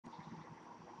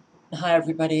Hi,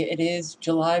 everybody. It is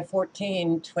July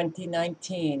 14,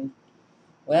 2019.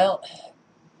 Well,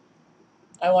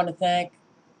 I want to thank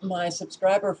my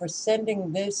subscriber for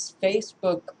sending this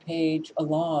Facebook page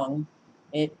along.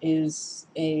 It is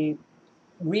a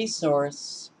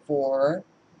resource for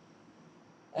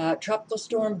Tropical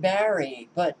Storm Barry,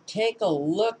 but take a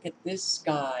look at this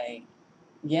sky.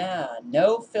 Yeah,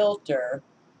 no filter.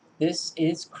 This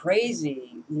is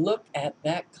crazy. Look at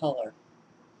that color.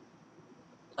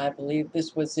 I believe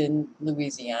this was in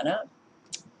Louisiana.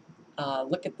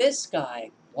 Look at this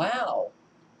sky. Wow.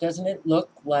 Doesn't it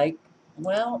look like,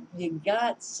 well, you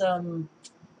got some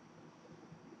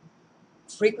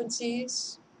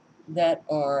frequencies that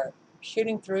are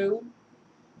shooting through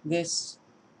this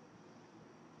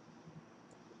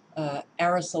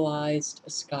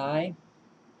aerosolized sky.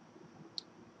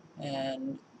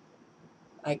 And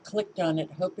I clicked on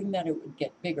it hoping that it would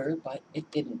get bigger, but it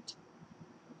didn't.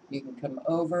 You can come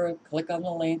over, click on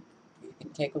the link, you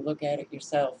can take a look at it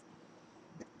yourself.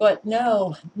 But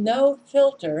no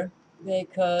filter,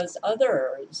 because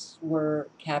others were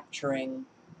capturing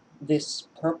this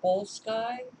purple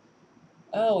sky.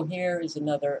 Oh, here is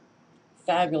another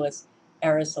fabulous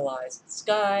aerosolized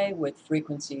sky with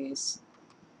frequencies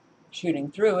shooting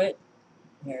through it.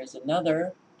 Here's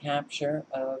another capture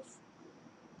of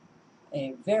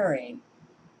a very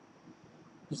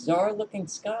bizarre looking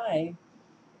sky.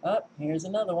 Oh, here's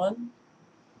another one.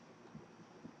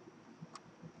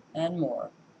 And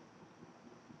more.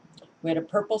 We had a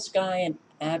purple sky in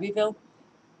Abbeville.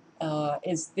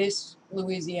 Is this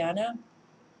Louisiana?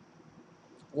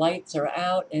 Lights are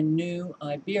out in New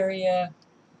Iberia.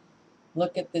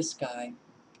 Look at this sky.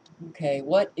 Okay,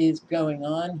 what is going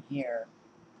on here?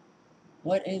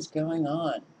 What is going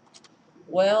on?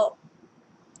 Well,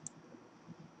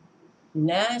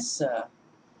 NASA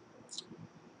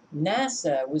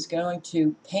was going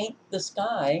to paint the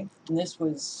sky, and this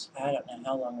was, I don't know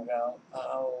how long ago,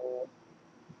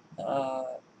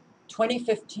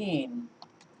 2015.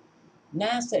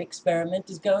 NASA experiment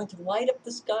is going to light up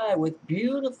the sky with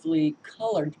beautifully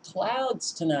colored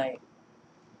clouds tonight.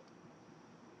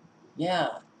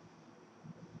 Yeah.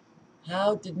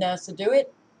 How did NASA do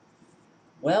it?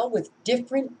 Well, with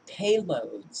different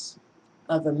payloads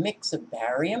of a mix of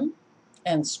barium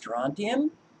and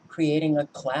strontium, creating a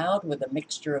cloud with a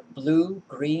mixture of blue,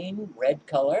 green, red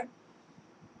color.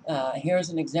 Here's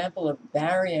an example of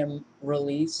barium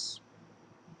release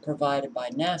provided by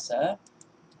NASA.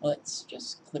 Let's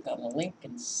just click on the link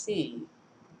and see.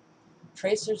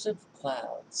 Tracers of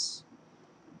clouds.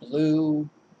 Blue,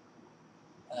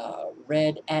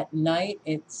 red. At night,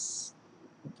 it's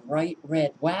bright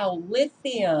red. Wow,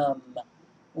 lithium!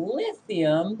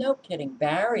 Lithium, no kidding.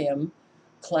 Barium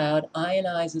cloud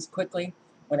ionizes quickly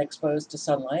when exposed to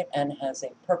sunlight and has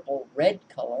a purple-red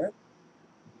color.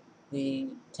 The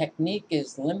technique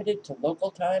is limited to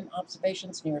local time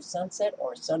observations near sunset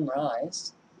or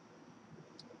sunrise.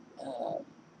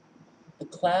 The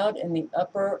cloud in the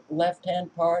upper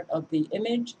left-hand part of the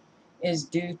image is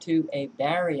due to a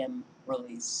barium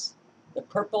release. The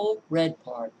purple-red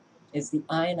part is the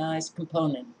ionized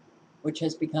component, which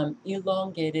has become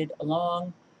elongated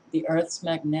along the Earth's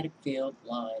magnetic field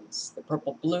lines. The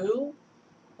purple-blue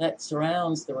that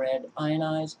surrounds the red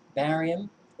ionized barium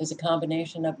is a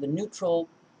combination of the neutral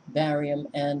barium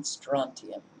and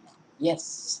strontium.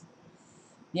 Yes,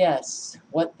 yes,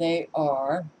 what they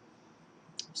are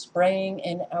spraying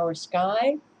in our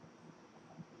sky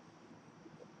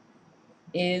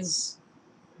is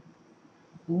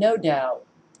no doubt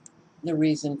the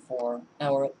reason for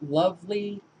our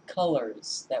lovely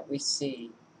colors that we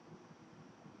see.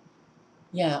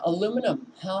 Yeah,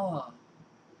 aluminum.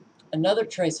 Another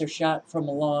tracer shot from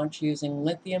a launch using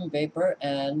lithium vapor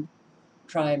and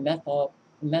trimethanol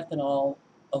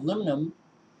aluminum.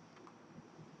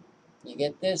 You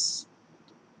get this.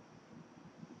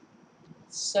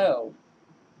 So,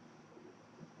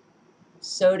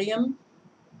 sodium,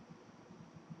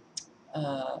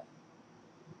 uh,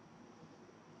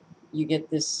 you get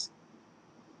this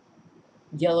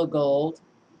yellow gold,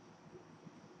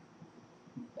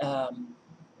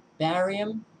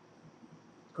 barium,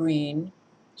 green,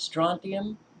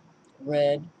 strontium,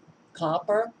 red,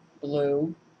 copper,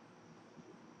 blue,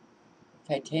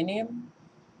 titanium,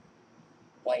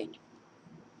 white.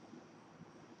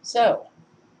 So,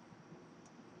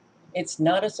 it's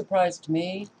not a surprise to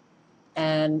me,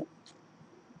 and,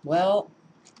 well,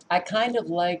 I kind of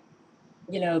like,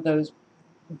 those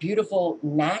beautiful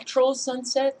natural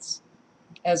sunsets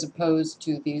as opposed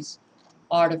to these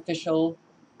artificial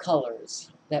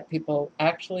colors that people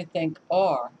actually think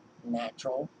are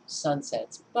natural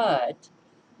sunsets. But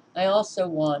I also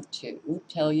want to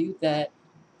tell you that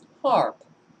HAARP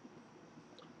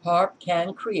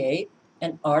can create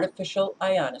an artificial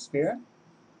ionosphere,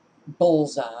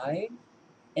 bullseye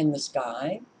in the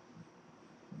sky,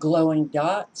 glowing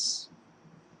dots,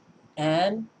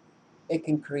 and it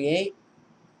can create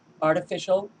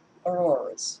artificial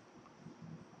auroras.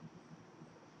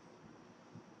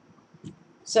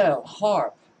 So,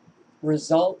 HAARP,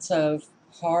 results of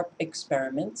HAARP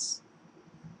experiments.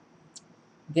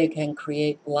 They can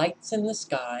create lights in the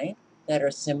sky that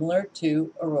are similar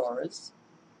to auroras.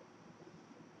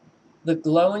 The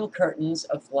glowing curtains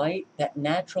of light that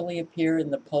naturally appear in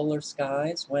the polar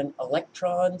skies when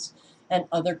electrons and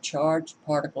other charged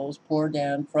particles pour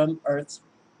down from Earth's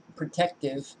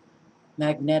protective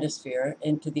magnetosphere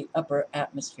into the upper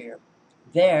atmosphere.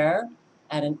 There,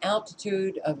 at an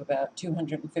altitude of about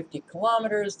 250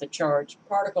 kilometers, the charged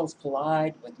particles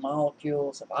collide with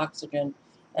molecules of oxygen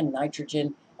and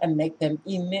nitrogen and make them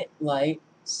emit light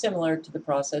similar to the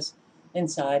process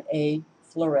inside a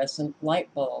fluorescent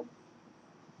light bulb.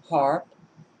 HAARP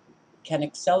can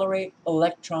accelerate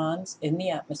electrons in the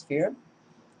atmosphere,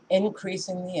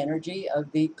 increasing the energy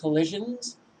of the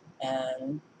collisions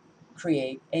and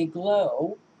create a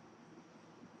glow.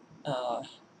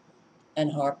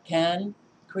 And HAARP can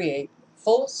create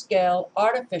full-scale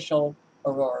artificial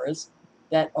auroras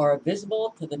that are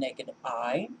visible to the naked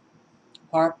eye.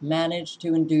 HAARP managed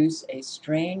to induce a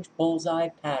strange bullseye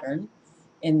pattern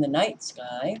in the night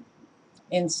sky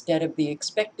instead of the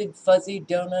expected fuzzy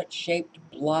donut-shaped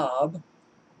blob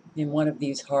in one of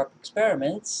these HAARP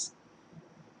experiments.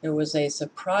 There was a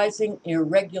surprising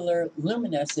irregular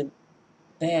luminescent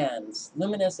bands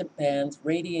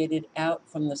radiated out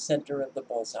from the center of the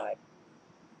bullseye.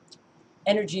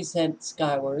 Energy sent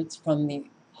skywards from the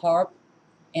HAARP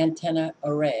antenna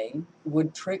array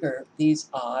would trigger these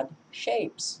odd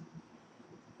shapes.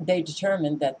 They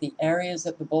determined that the areas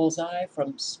of the bullseye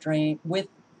with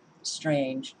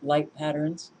strange light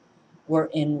patterns were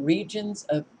in regions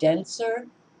of denser,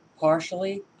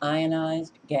 partially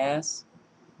ionized gas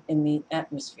in the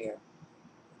atmosphere.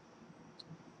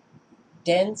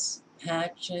 Dense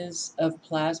patches of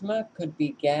plasma could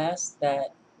be gas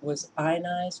that was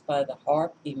ionized by the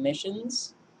HAARP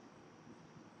emissions.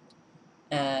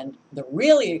 And the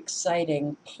really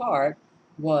exciting part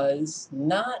was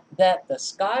not that the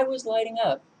sky was lighting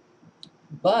up,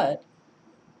 but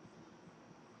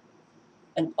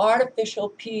an artificial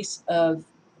piece of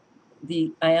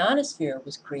the ionosphere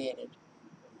was created.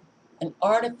 An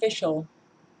artificial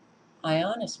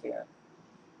ionosphere.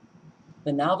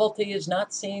 The novelty is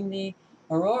not seeing the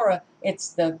aurora, it's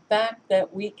the fact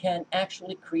that we can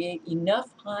actually create enough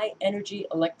high energy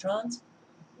electrons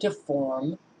to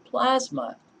form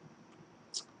plasma.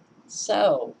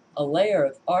 So, a layer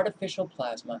of artificial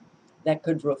plasma that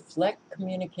could reflect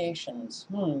communications,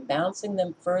 bouncing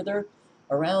them further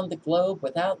around the globe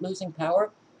without losing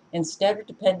power, instead of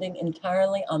depending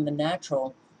entirely on the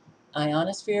natural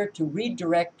ionosphere to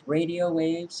redirect radio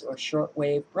waves or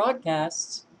shortwave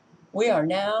broadcasts. We are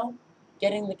now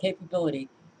getting the capability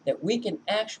that we can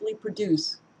actually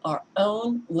produce our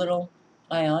own little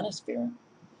ionosphere.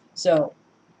 So,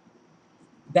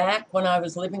 back when I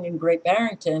was living in Great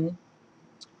Barrington,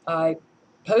 I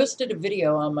posted a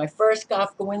video on my first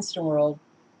Kafka Winston World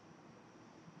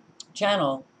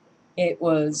channel. It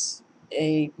was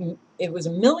a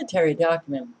military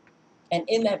document, and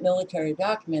in that military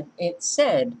document, it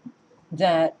said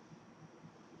that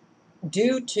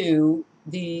due to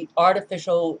the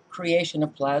artificial creation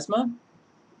of plasma,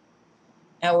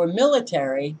 our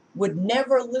military would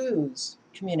never lose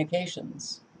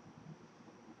communications.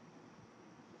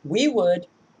 We would,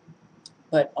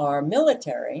 but our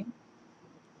military,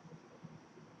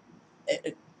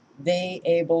 they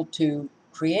able to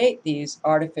create these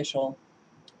artificial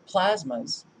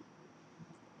plasmas,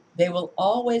 they will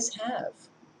always have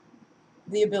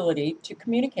the ability to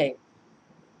communicate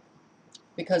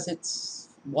because it's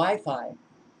Wi-Fi,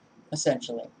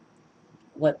 essentially,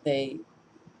 what they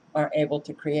are able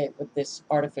to create with this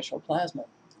artificial plasma,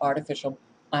 artificial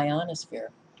ionosphere.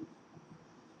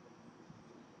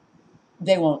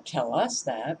 They won't tell us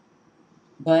that,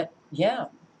 but yeah,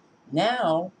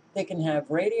 now they can have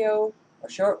radio or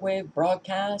shortwave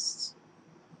broadcasts,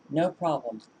 no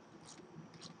problem.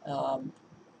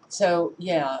 So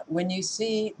yeah, when you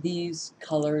see these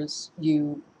colors,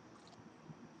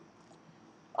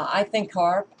 I think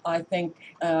HAARP, I think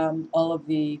all of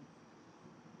the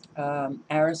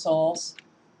aerosols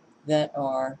that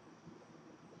are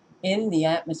in the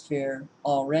atmosphere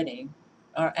already.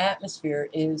 Our atmosphere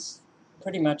is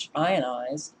pretty much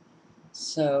ionized,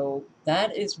 so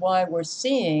That is why we're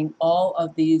seeing all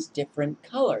of these different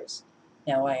colors.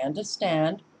 Now, I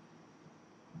understand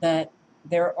that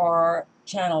there are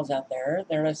channels out there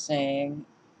that are saying,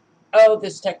 oh,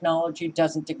 this technology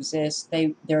doesn't exist.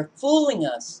 They're fooling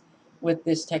us with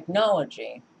this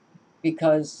technology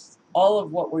because all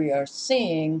of what we are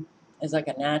seeing is like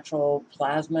a natural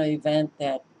plasma event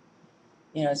that,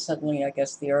 suddenly I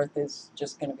guess the earth is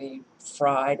just going to be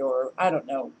fried, or I don't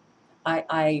know.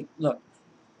 I look,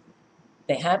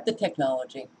 they have the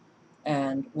technology,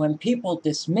 and when people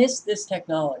dismiss this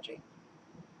technology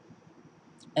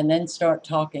and then start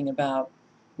talking about,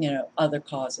 other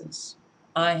causes,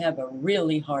 I have a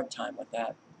really hard time with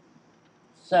that.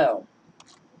 So,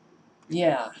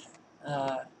 yeah,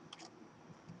 uh,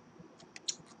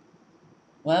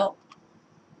 well,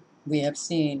 we have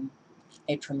seen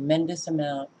a tremendous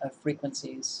amount of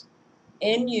frequencies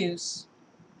in use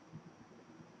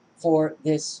for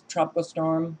this tropical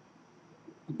storm,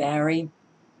 Barry,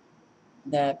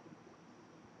 that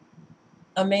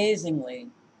amazingly,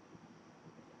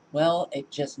 well,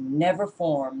 it just never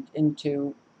formed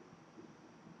into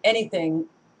anything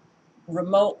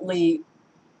remotely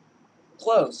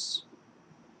close.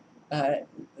 Uh,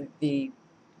 the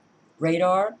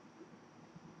radar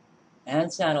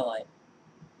and satellite.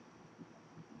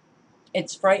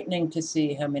 It's frightening to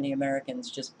see how many Americans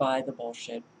just buy the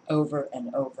bullshit over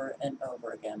and over and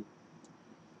over again.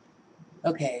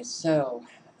 Okay, so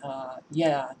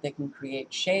yeah, they can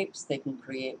create shapes, they can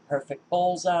create perfect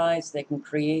bullseyes, they can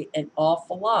create an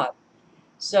awful lot.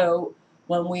 So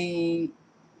when we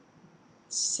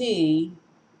see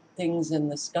things in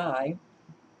the sky,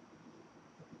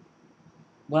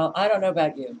 well, I don't know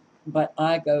about you, but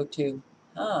I go to,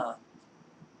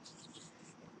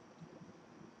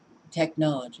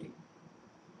 technology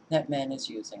that man is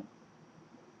using.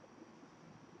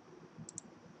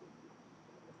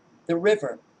 The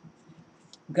river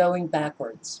going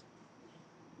backwards.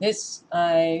 This,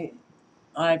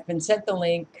 I've been sent the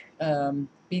link.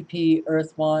 BP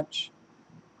Earthwatch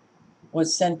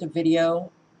was sent a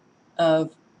video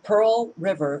of Pearl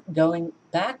River going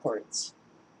backwards.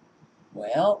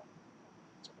 Well,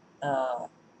 uh,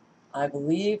 I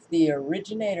believe the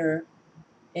originator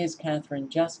is Catherine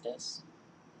Justice,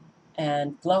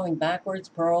 and flowing backwards,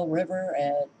 Pearl River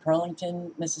at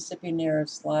Burlington, Mississippi, near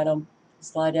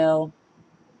Slidell,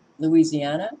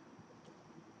 Louisiana.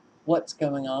 What's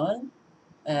going on?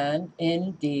 And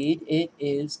indeed, it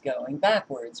is going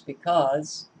backwards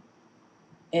because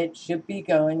it should be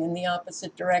going in the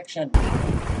opposite direction.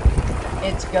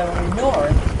 It's going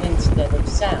north instead of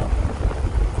south.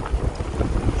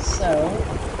 So,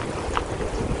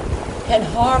 can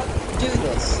HAARP do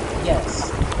this?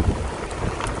 Yes.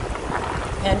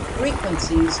 Can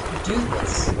frequencies do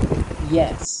this?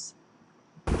 Yes.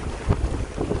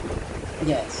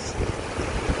 Yes.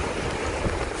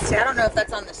 See, I don't know if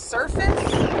that's on the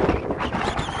surface.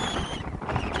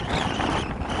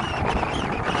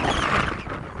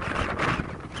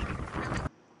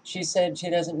 She said she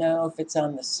doesn't know if it's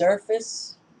on the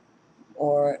surface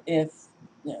or if,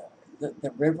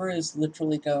 the river is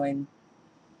literally going,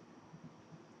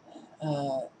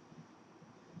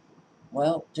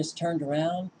 well, just turned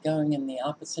around, going in the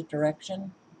opposite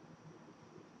direction.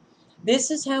 This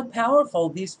is how powerful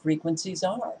these frequencies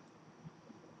are.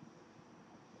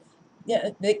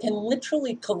 Yeah, they can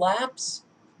literally collapse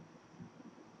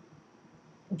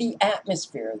the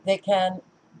atmosphere. They can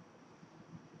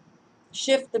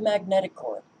shift the magnetic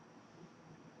core.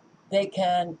 They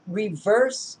can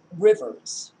reverse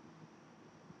rivers.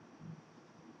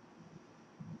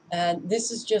 And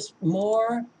this is just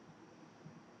more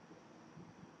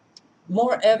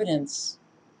evidence,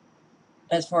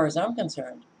 as far as I'm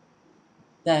concerned,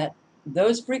 that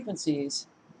those frequencies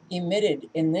emitted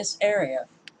in this area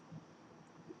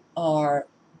are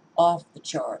off the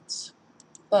charts.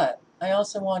 But I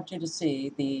also want you to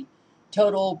see the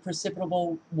total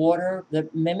precipitable water, the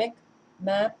mimic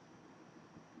map.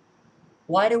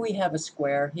 Why do we have a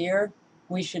square here?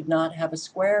 We should not have a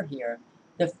square here.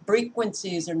 The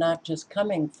frequencies are not just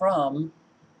coming from,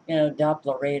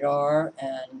 Doppler radar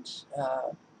and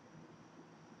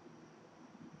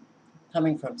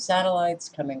coming from satellites,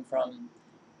 coming from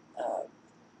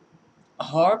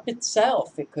HAARP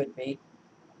itself, it could be.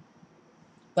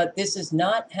 But this is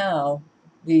not how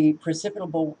the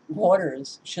precipitable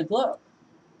waters should look.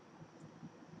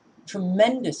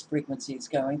 Tremendous frequencies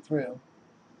going through.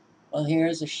 Well,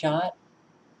 here's a shot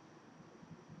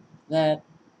that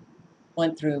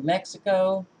went through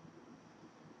Mexico,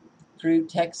 through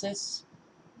Texas.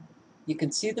 You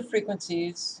can see the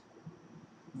frequencies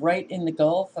right in the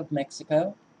Gulf of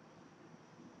Mexico.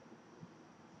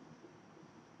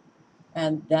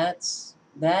 And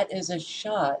that is a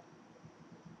shot.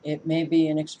 It may be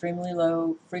an extremely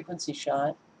low frequency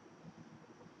shot,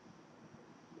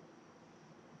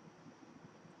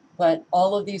 but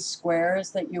all of these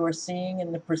squares that you are seeing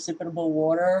in the precipitable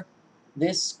water,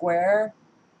 this square,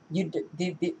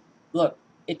 look,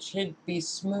 it should be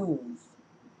smooth.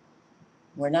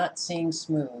 We're not seeing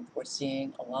smooth. We're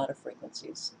seeing a lot of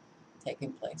frequencies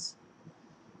taking place.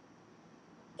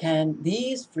 Can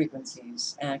these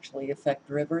frequencies actually affect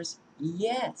rivers?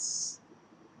 Yes,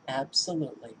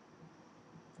 absolutely.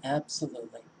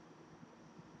 Absolutely.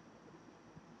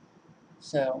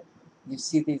 So you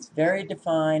see these very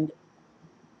defined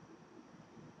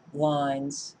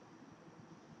lines.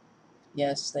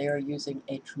 Yes, they are using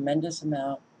a tremendous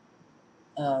amount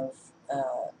of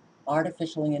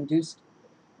artificially induced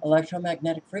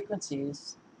electromagnetic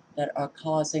frequencies that are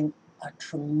causing a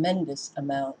tremendous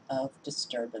amount of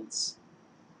disturbance.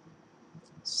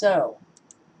 So,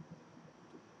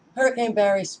 Hurricane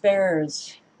Barry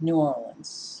spares New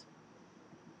Orleans.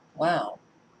 Wow.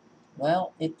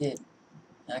 Well, it did.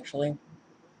 Actually,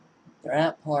 they're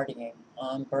out partying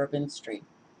on Bourbon Street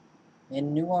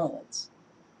in New Orleans.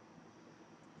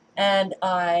 And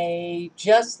I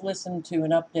just listened to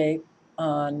an update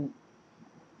on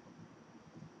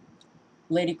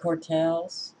Lady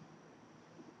Cortez.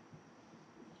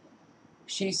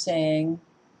 She's saying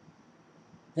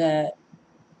that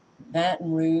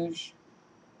Baton Rouge,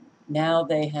 now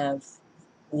they have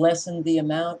lessened the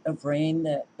amount of rain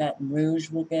that Baton Rouge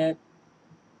will get.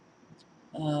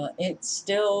 It's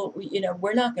still,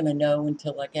 we're not going to know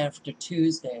until like after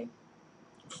Tuesday,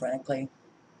 frankly,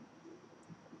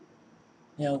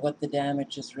 what the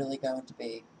damage is really going to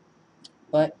be.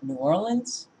 But New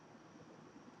Orleans,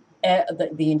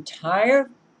 the entire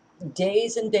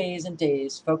days and days and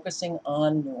days focusing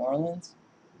on New Orleans,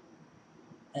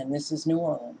 and this is New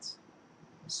Orleans,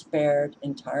 spared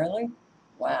entirely?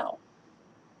 Wow.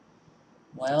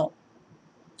 Well,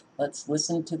 let's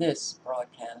listen to this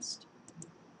broadcast.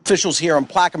 Officials here in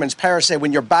Plaquemines Parish say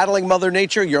when you're battling Mother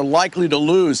Nature, you're likely to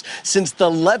lose. Since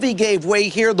the levee gave way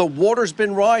here, the water's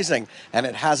been rising, and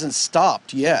it hasn't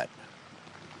stopped yet.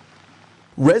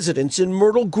 Residents in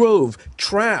Myrtle Grove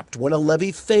trapped when a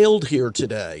levee failed here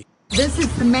today. This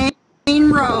is the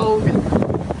main road,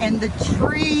 and the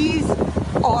trees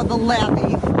are the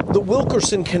levee. The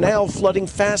Wilkerson Canal flooding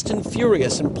fast and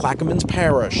furious in Plaquemines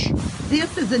Parish.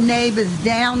 This is a neighbor's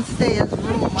downstairs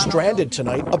room. Stranded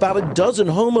tonight, about a dozen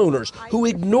homeowners who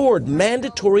ignored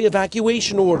mandatory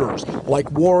evacuation orders, like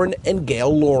Warren and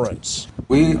Gail Lawrence.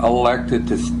 We elected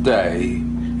to stay,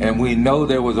 and we know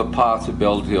there was a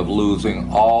possibility of losing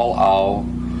all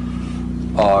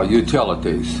our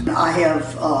utilities. I have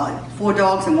 4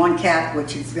 dogs and 1 cat,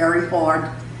 which is very hard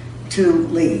to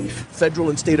leave. Federal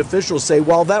and state officials say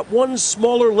while that one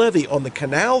smaller levee on the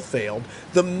canal failed,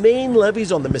 the main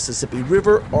levees on the Mississippi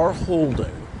River are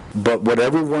holding. But what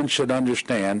everyone should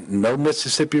understand, no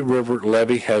Mississippi River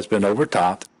levee has been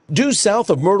overtopped. Due south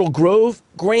of Myrtle Grove,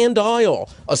 Grand Isle,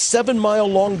 a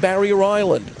 7-mile-long barrier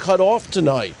island, cut off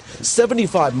tonight.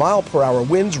 75-mile-per-hour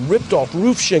winds ripped off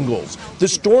roof shingles. The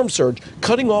storm surge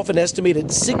cutting off an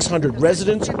estimated 600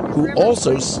 residents who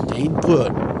also stayed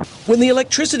put. When the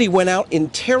electricity went out in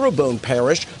Terrebonne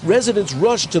Parish, residents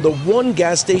rushed to the one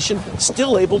gas station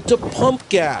still able to pump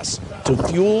gas to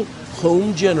fuel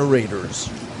home generators.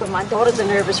 But my daughter's a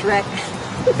nervous wreck.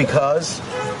 Because?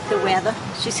 The weather.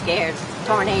 She's scared.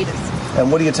 Tornadoes.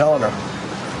 And what are you telling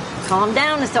her? Calm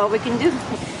down. That's all we can do.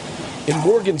 In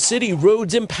Morgan City,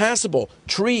 roads impassable,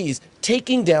 trees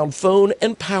taking down phone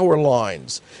and power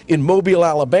lines. In Mobile,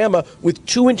 Alabama, with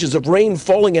 2 inches of rain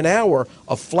falling an hour,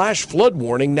 a flash flood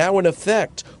warning now in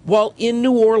effect. While in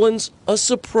New Orleans, a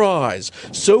surprise.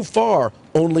 So far,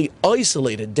 only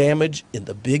isolated damage in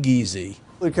the Big Easy.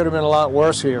 It could have been a lot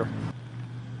worse here.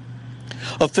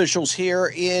 Officials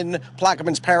here in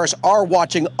Plaquemines Parish are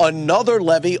watching another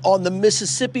levee on the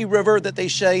Mississippi River that they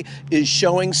say is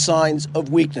showing signs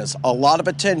of weakness. A lot of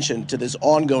attention to this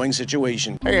ongoing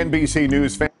situation. Hey, NBC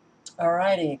News fan. All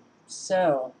righty,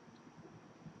 so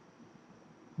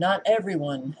not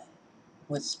everyone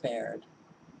was spared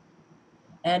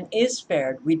and is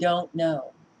spared. We don't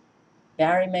know.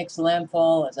 Barry makes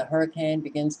landfall as a hurricane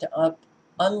begins to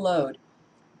unload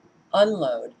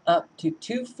up to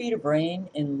 2 feet of rain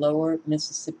in lower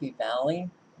Mississippi Valley.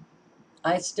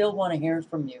 I still want to hear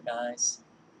from you guys.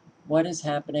 What is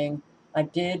happening? I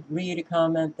did read a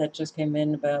comment that just came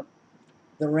in about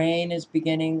the rain is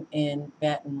beginning in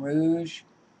Baton Rouge.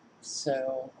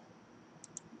 So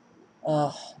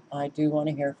I do want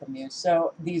to hear from you.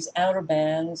 So these outer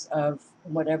bands of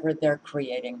whatever they're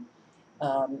creating,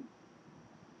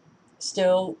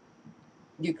 Still,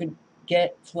 you could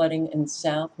get flooding in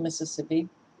South Mississippi.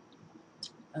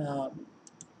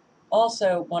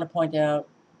 Also, want to point out,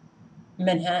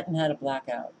 Manhattan had a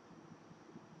blackout.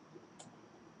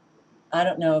 I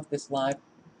don't know if this live,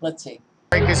 let's see.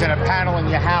 Breakers in a panel in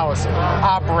your house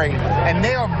operate, and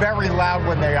they are very loud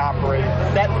when they operate.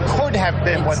 That could have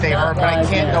been what they heard, but I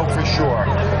can't know for sure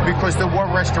because there were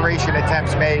restoration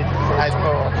attempts made as per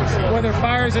our procedure. Were there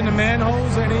fires in the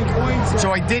manholes at any point?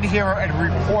 So I did hear a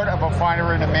report of a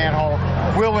fire in a manhole.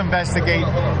 We'll investigate.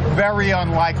 Very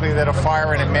unlikely that a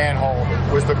fire in a manhole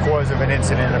was the cause of an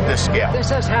incident of this scale.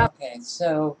 This has happened. Okay,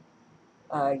 so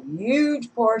a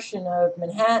huge portion of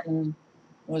Manhattan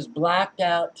was blacked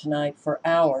out tonight for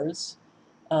hours.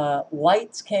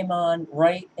 Lights came on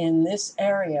right in this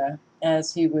area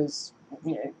as he was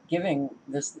giving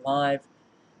this live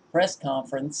press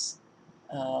conference.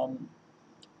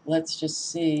 Let's just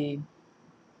see.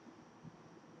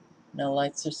 No,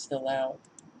 lights are still out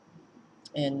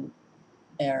in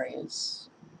areas.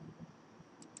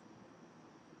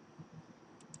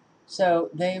 So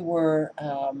they were,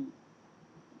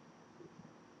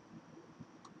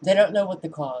 they don't know what the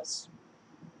cause.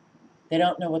 They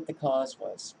don't know what the cause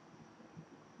was.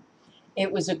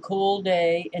 It was a cool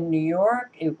day in New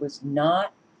York. It was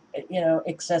not,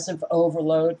 excessive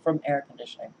overload from air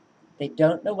conditioning. They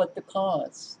don't know what the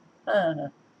cause.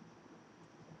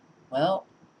 Well,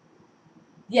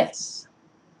 yes.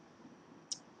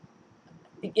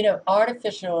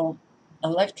 Artificial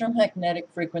electromagnetic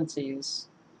frequencies.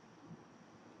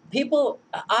 People,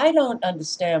 I don't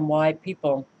understand why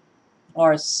people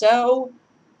are so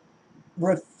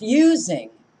refusing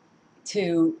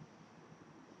to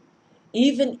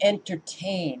even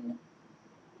entertain,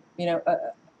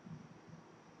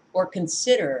 or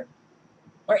consider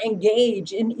or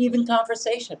engage in even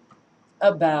conversation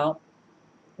about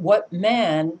what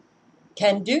man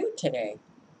can do today.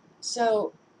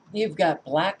 So you've got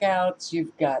blackouts,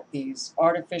 you've got these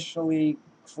artificially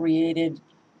created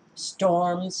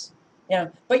storms,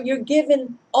 but you're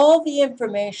given all the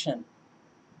information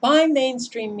by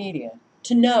mainstream media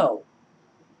to know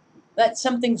that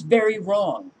something's very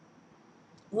wrong,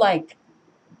 like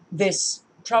this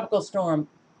tropical storm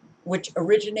which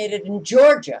originated in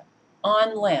Georgia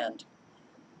on land.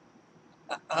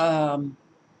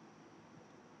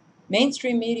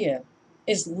 Mainstream media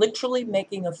is literally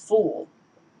making a fool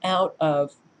out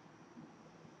of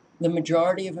the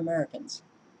majority of Americans.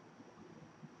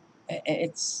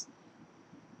 And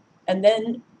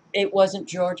then it wasn't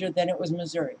Georgia, then it was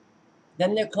Missouri.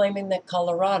 Then they're claiming that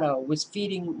Colorado was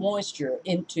feeding moisture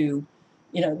into,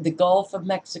 the Gulf of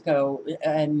Mexico.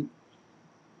 And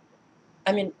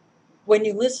I mean, when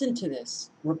you listen to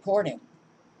this reporting,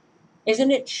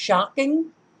 isn't it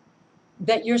shocking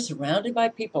that you're surrounded by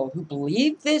people who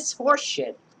believe this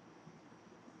horseshit?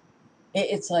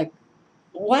 It's like,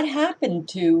 what happened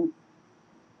to...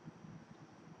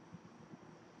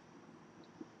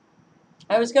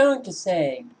 I was going to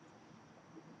say,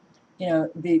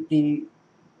 the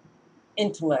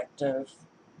intellect of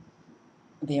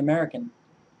the American.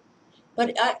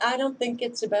 But I don't think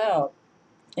it's about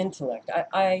intellect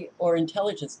or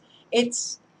intelligence.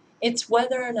 It's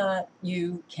whether or not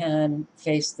you can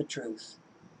face the truth.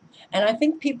 And I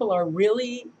think people are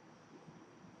really,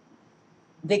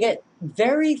 they get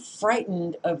very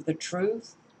frightened of the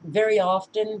truth. Very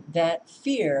often that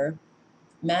fear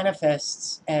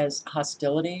manifests as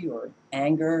hostility or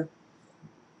anger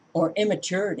or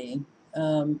immaturity.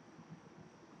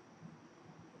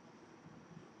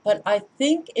 But I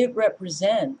think it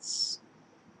represents,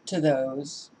 to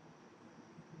those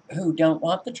who don't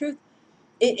want the truth,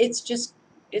 it's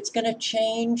going to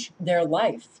change their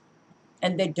life,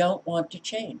 and they don't want to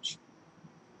change.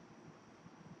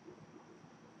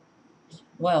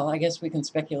 Well, I guess we can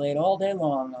speculate all day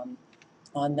long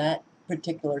on that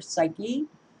particular psyche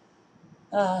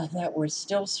that we're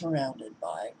still surrounded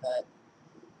by, but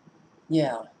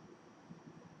yeah.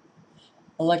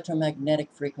 Electromagnetic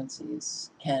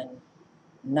frequencies can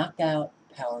knock out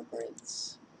power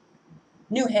grids.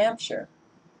 New Hampshire.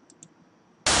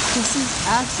 This is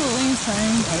absolutely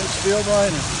insane. It's still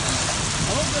raining.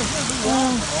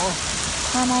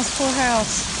 Grandma's full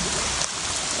house.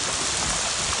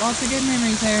 Lots of good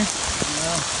memories there.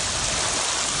 Yeah.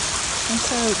 And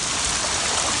so,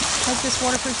 hope this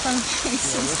waterproof phone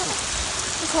case is...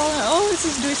 this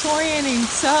is disorienting.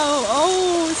 It's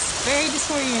very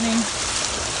disorienting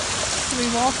to be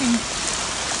walking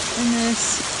in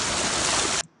this.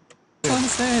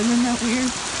 Isn't that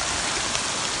weird?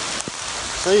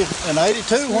 See, in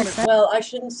 '82 when it... Well, I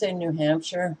shouldn't say New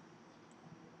Hampshire.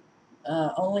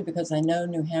 only because I know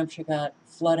New Hampshire got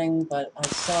flooding, but I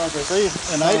saw this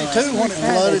See, in 82 when it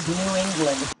sign flooded.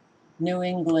 at New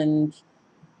England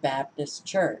Baptist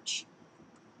Church,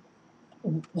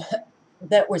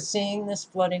 that we're seeing this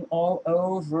flooding all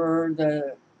over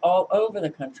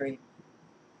the country.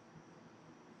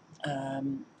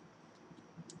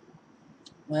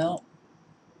 Well,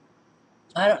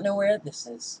 I don't know where this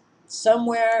is.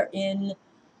 Somewhere in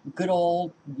good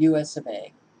old US of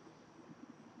A.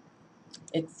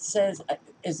 It says,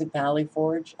 is it Valley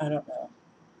Forge? I don't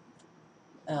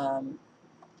know.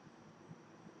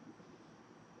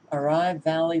 Arrive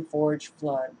Valley Forge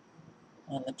flood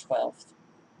on the 12th.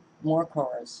 More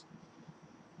cars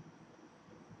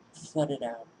flooded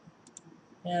out.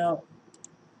 Now,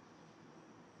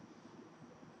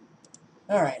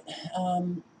 all right.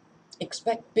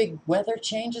 Expect big weather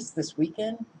changes this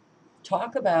weekend.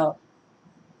 Talk about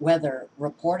weather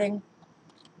reporting.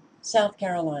 South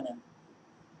Carolina.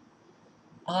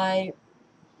 I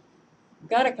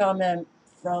got a comment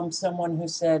from someone who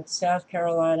said South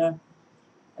Carolina,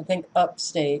 I think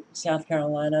upstate South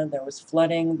Carolina, there was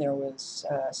flooding, there was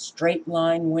straight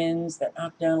line winds that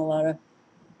knocked down a lot of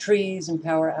trees and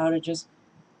power outages.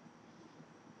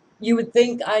 You would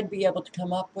think I'd be able to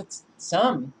come up with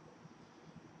some.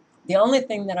 The only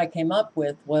thing that I came up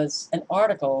with was an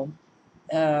article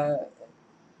on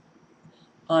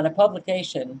a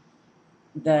publication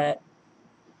that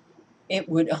it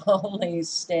would only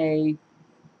stay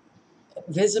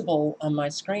visible on my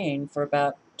screen for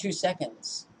about 2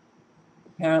 seconds.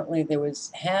 Apparently there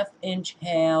was half-inch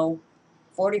hail,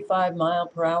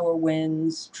 45-mile-per-hour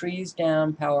winds, trees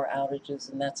down, power outages,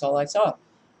 and that's all I saw.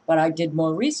 But I did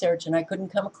more research and I couldn't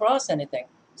come across anything.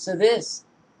 So this,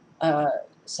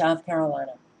 South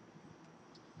Carolina,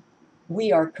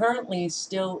 we are currently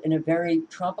still in a very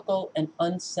tropical and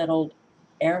unsettled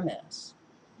air mass.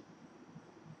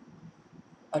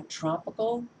 A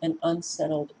tropical and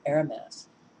unsettled air mass.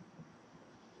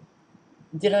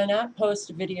 Did I not post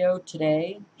a video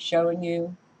today showing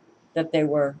you that they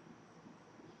were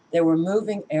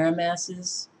moving air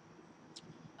masses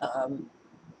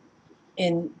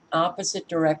in opposite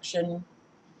direction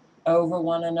over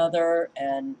one another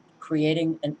and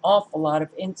creating an awful lot of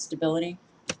instability?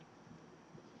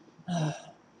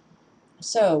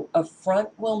 So a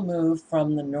front will move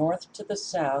from the north to the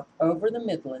south over the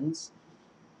Midlands.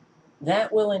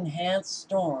 That will enhance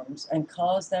storms and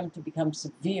cause them to become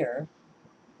severe.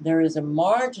 There is a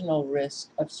marginal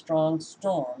risk of strong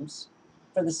storms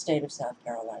for the state of South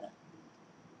Carolina.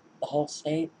 The whole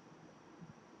state?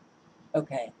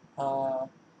 Okay.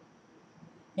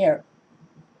 Here.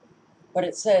 But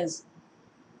it says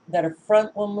that a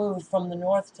front will move from the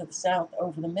north to the south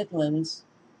over the Midlands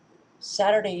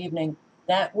Saturday evening.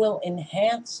 That will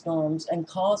enhance storms and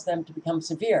cause them to become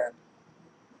severe.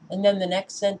 And then the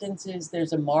next sentence is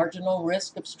there's a marginal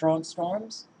risk of strong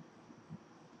storms.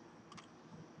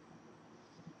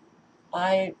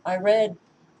 I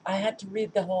had to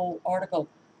read the whole article.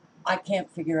 I can't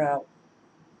figure out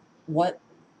what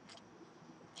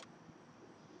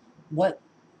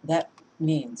that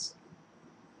means.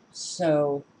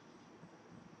 So,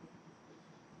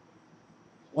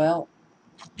 well,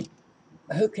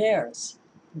 who cares?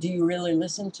 Do you really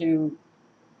listen to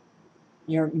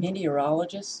your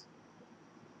meteorologist?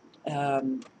 Yeah,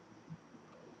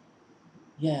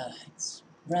 it's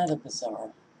rather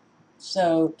bizarre.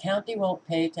 So, county won't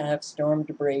pay to have storm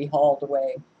debris hauled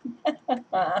away.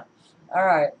 All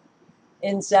right.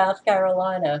 In South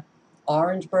Carolina,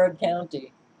 Orangeburg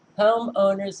County,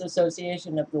 Homeowners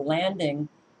Association of the Landing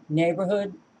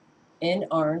neighborhood in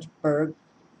Orangeburg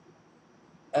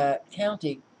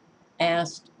County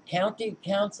asked County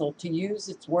Council to use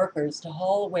its workers to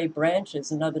haul away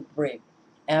branches and other debris.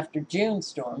 After June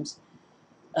storms,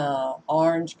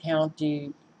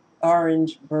 Orangeburg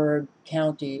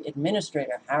County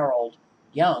Administrator Harold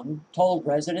Young told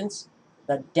residents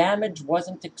the damage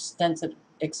wasn't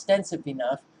extensive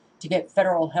enough to get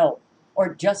federal help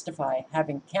or justify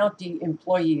having county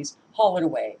employees haul it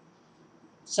away.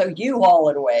 So you haul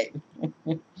it away.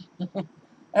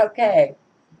 Okay.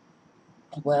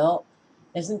 Well,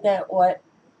 isn't that what,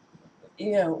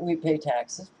 we pay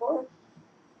taxes for?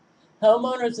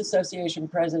 Homeowners Association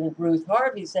President Ruth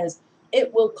Harvey says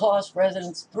it will cost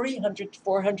residents $300 to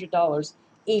 $400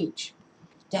 each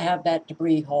to have that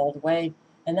debris hauled away,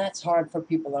 and that's hard for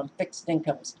people on fixed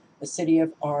incomes. The city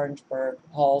of Orangeburg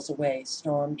hauls away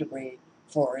storm debris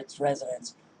for its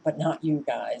residents, but not you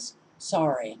guys.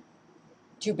 Sorry.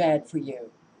 Too bad for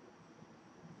you.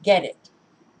 Get it.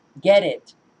 Get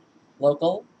it.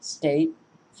 Local, state,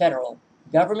 federal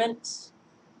governments,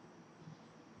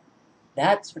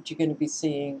 That's what you're going to be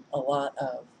seeing a lot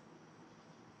of.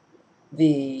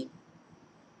 The,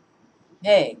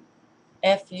 hey,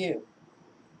 F you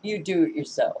do it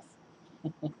yourself.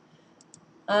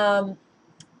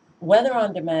 Weather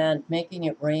on demand, making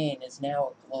it rain, is now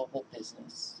a global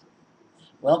business.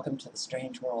 Welcome to the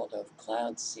strange world of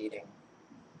cloud seeding.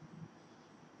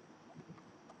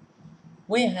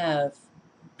 We have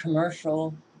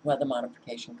commercial weather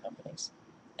modification companies,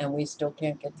 and we still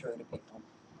can't get through to people.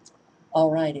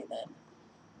 Alrighty then.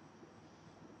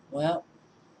 Well,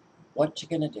 what you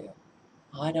gonna do?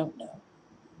 I don't know.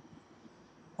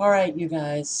 Alright, you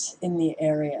guys, in the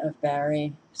area of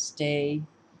Barry, stay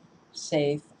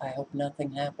safe. I hope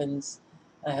nothing happens.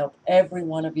 I hope every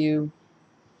one of you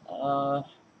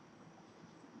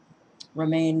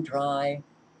remain dry.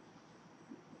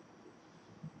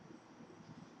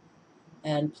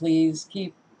 And please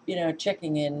keep,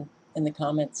 checking in the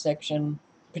comments section,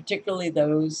 particularly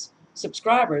those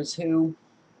subscribers who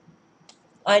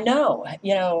I know,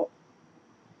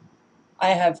 I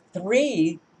have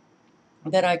 3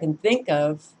 that I can think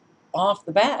of off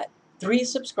the bat. 3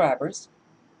 subscribers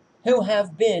who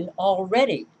have been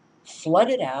already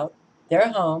flooded out their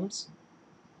homes.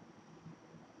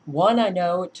 One I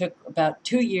know it took about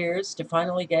 2 years to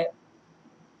finally get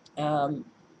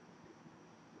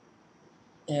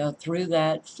through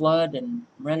that flood and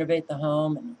renovate the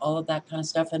home and all of that kind of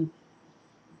stuff. And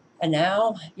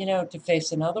now, to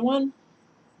face another one,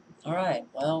 all right,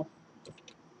 well,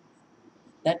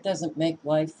 that doesn't make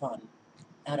life fun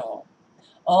at all.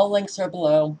 All links are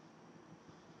below.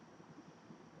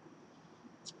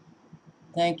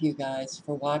 Thank you guys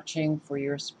for watching, for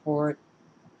your support,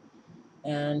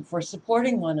 and for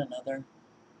supporting one another.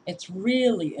 It's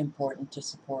really important to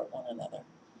support one another.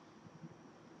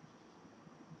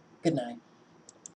 Good night.